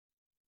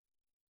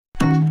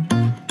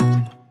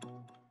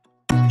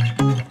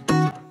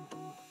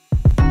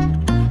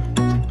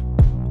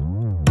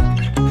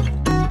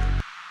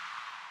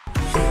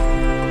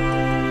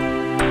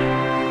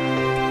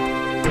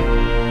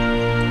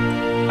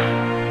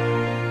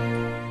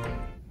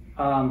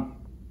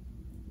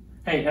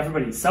Hey,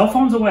 everybody, cell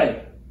phones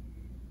away.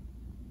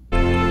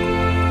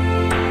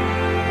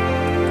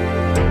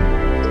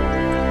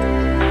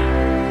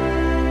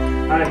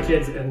 Alright,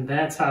 kids, and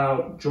that's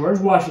how George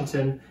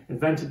Washington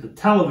invented the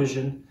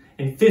television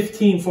in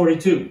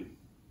 1542.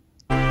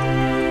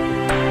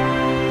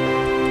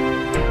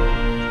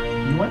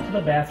 You went to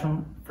the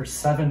bathroom for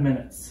 7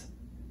 minutes.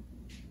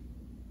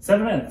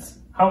 7 minutes.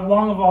 How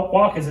long of a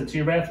walk is it to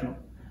your bathroom?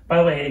 By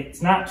the way,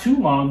 it's not too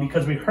long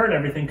because we heard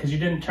everything because you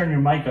didn't turn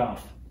your mic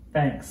off.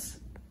 Thanks.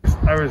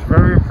 I was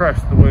very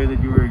impressed the way that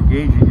you were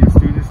engaging your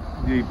students.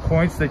 The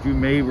points that you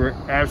made were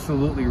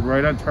absolutely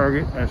right on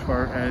target as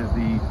far as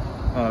the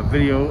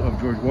video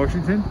of George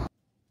Washington.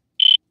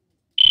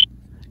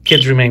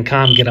 Kids, remain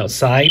calm, get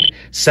outside,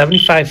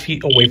 75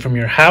 feet away from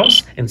your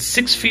house and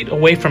 6 feet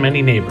away from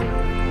any neighbor.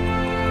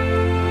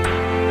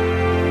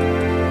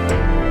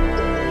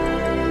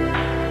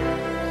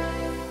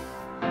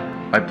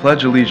 I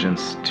pledge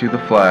allegiance to the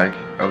flag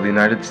of the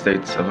United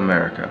States of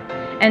America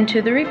and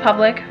to the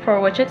republic for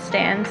which it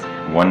stands,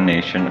 one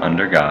nation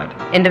under God,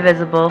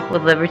 indivisible,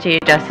 with liberty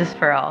and justice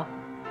for all.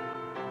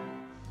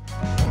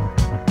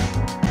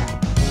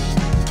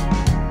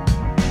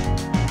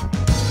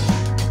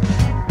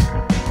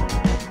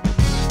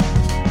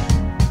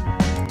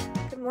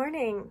 Good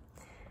morning.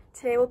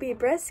 Today will be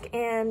brisk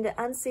and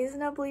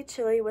unseasonably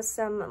chilly with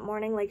some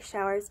morning lake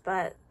showers,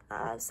 but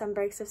some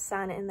breaks of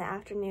sun in the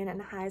afternoon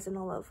and highs in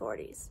the low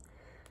 40s.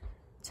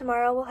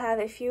 Tomorrow we'll have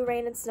a few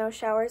rain and snow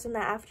showers in the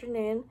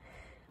afternoon,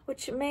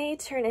 which may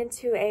turn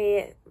into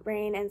a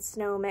rain and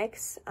snow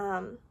mix.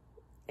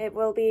 It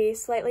will be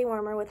slightly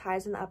warmer with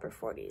highs in the upper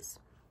 40s.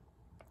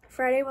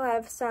 Friday we'll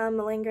have some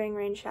lingering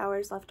rain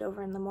showers left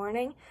over in the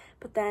morning,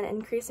 but then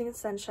increasing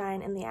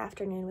sunshine in the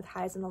afternoon with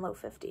highs in the low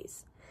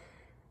 50s.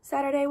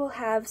 Saturday we'll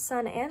have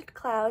sun and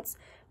clouds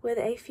with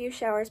a few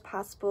showers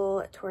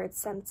possible towards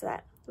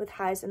sunset, with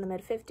highs in the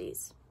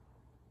mid-50s.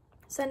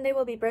 Sunday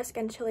will be brisk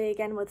and chilly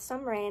again with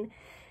some rain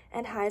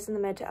and highs in the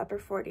mid to upper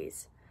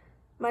 40s.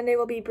 Monday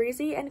will be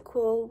breezy and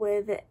cool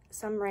with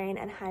some rain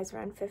and highs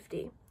around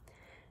 50.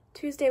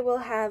 Tuesday will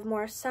have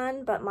more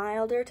sun but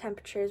milder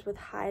temperatures with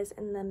highs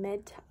in the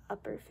mid to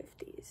upper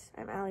 50s.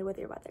 I'm Allie with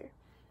your weather.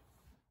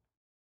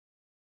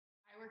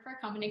 I work for a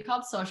company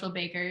called Social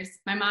Bakers.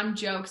 My mom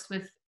jokes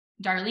with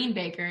Darlene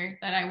Baker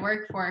that I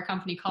work for a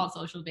company called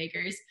Social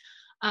Bakers.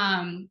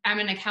 I'm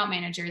an account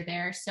manager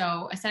there.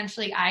 So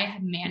essentially I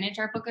manage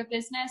our book of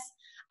business.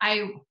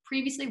 I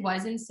previously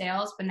was in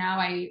sales, but now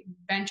I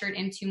ventured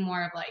into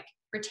more of like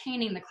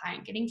retaining the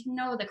client, getting to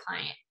know the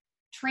client,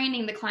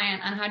 training the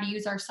client on how to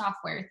use our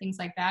software, things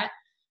like that.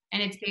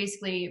 And it's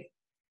basically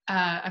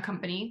a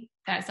company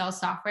that sells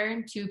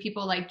software to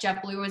people like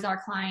JetBlue is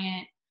our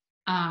client,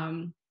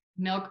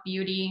 Milk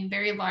Beauty,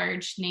 very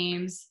large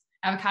names,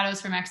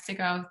 Avocados from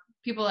Mexico,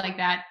 people like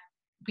that.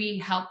 We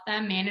help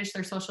them manage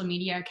their social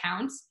media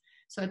accounts.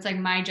 So it's like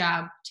my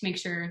job to make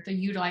sure they're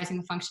utilizing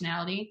the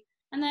functionality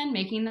and then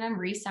making them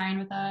re-sign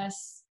with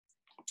us,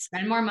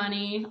 spend more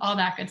money, all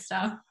that good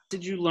stuff.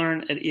 Did you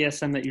learn at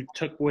ESM that you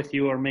took with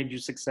you or made you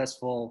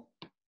successful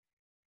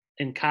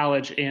in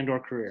college and or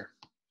career?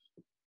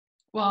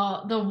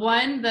 Well, the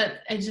one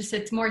that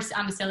it's more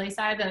on the silly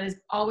side that is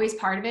always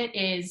part of it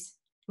is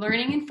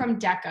learning from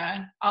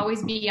DECA,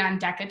 always be on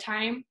DECA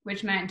time,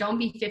 which meant don't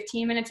be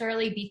 15 minutes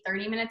early, be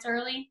 30 minutes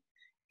early.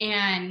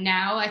 And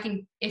now I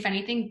think, if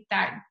anything,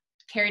 that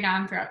carried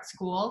on throughout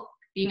school,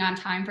 being on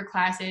time for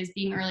classes,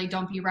 being early,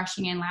 don't be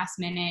rushing in last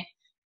minute,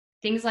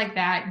 things like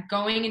that.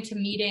 Going into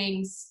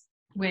meetings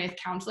with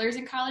counselors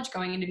in college,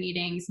 going into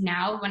meetings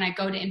now when I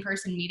go to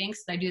in-person meetings,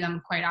 because I do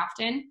them quite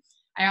often,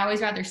 I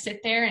always rather sit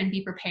there and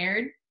be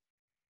prepared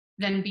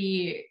than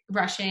be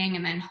rushing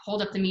and then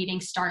hold up the meeting,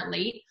 start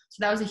late.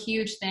 So that was a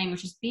huge thing,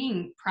 which is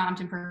being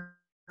prompt and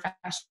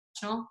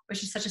professional,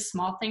 which is such a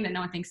small thing that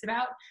no one thinks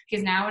about.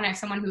 Because now when I have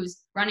someone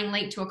who's running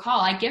late to a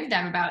call, I give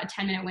them about a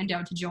 10-minute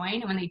window to join.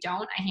 And when they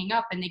don't, I hang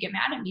up and they get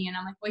mad at me. And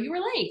I'm like, well, you were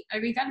late.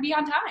 Like, we got to be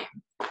on time.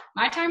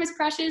 My time is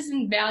precious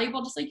and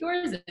valuable, just like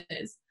yours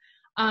is.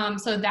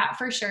 So that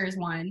for sure is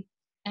one.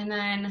 And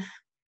then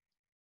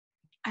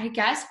I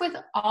guess with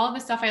all the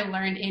stuff I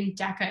learned in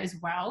DECA as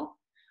well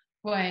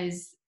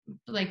was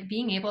like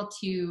being able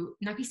to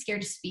not be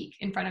scared to speak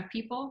in front of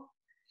people.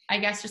 I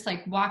guess just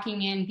like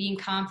walking in, being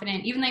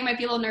confident, even though you might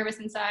be a little nervous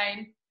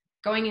inside,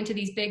 going into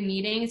these big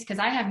meetings, because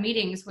I have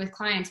meetings with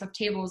clients with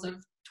tables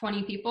of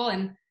 20 people,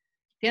 and at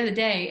the end of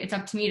the day, it's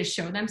up to me to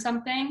show them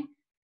something,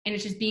 and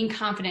it's just being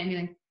confident and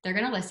being like, they're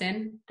going to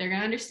listen, they're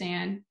going to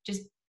understand,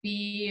 just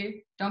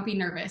don't be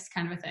nervous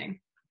kind of a thing.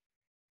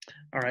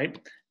 All right.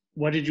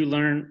 What did you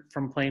learn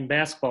from playing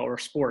basketball or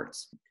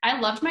sports? I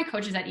loved my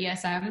coaches at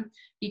ESM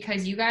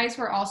because you guys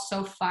were all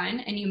so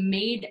fun and you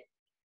made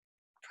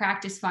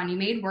practice fun. You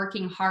made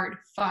working hard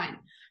fun.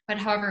 But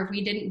however, if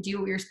we didn't do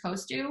what we were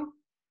supposed to,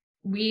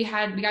 we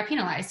got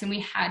penalized and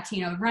we had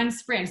to, run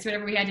sprints,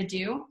 whatever we had to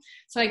do.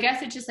 So I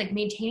guess it's just like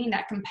maintaining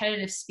that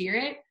competitive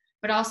spirit,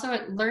 but also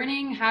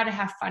learning how to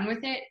have fun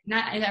with it.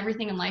 Not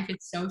everything in life is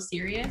so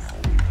serious.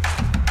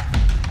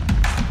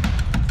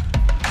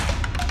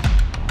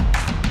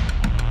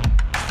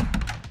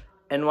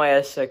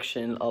 NYS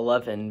Section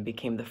 11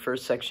 became the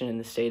first section in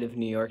the state of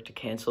New York to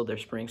cancel their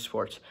spring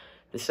sports.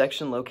 The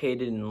section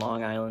located in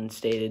Long Island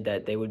stated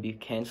that they would be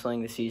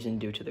canceling the season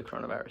due to the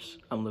coronavirus.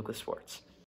 I'm Luke with sports.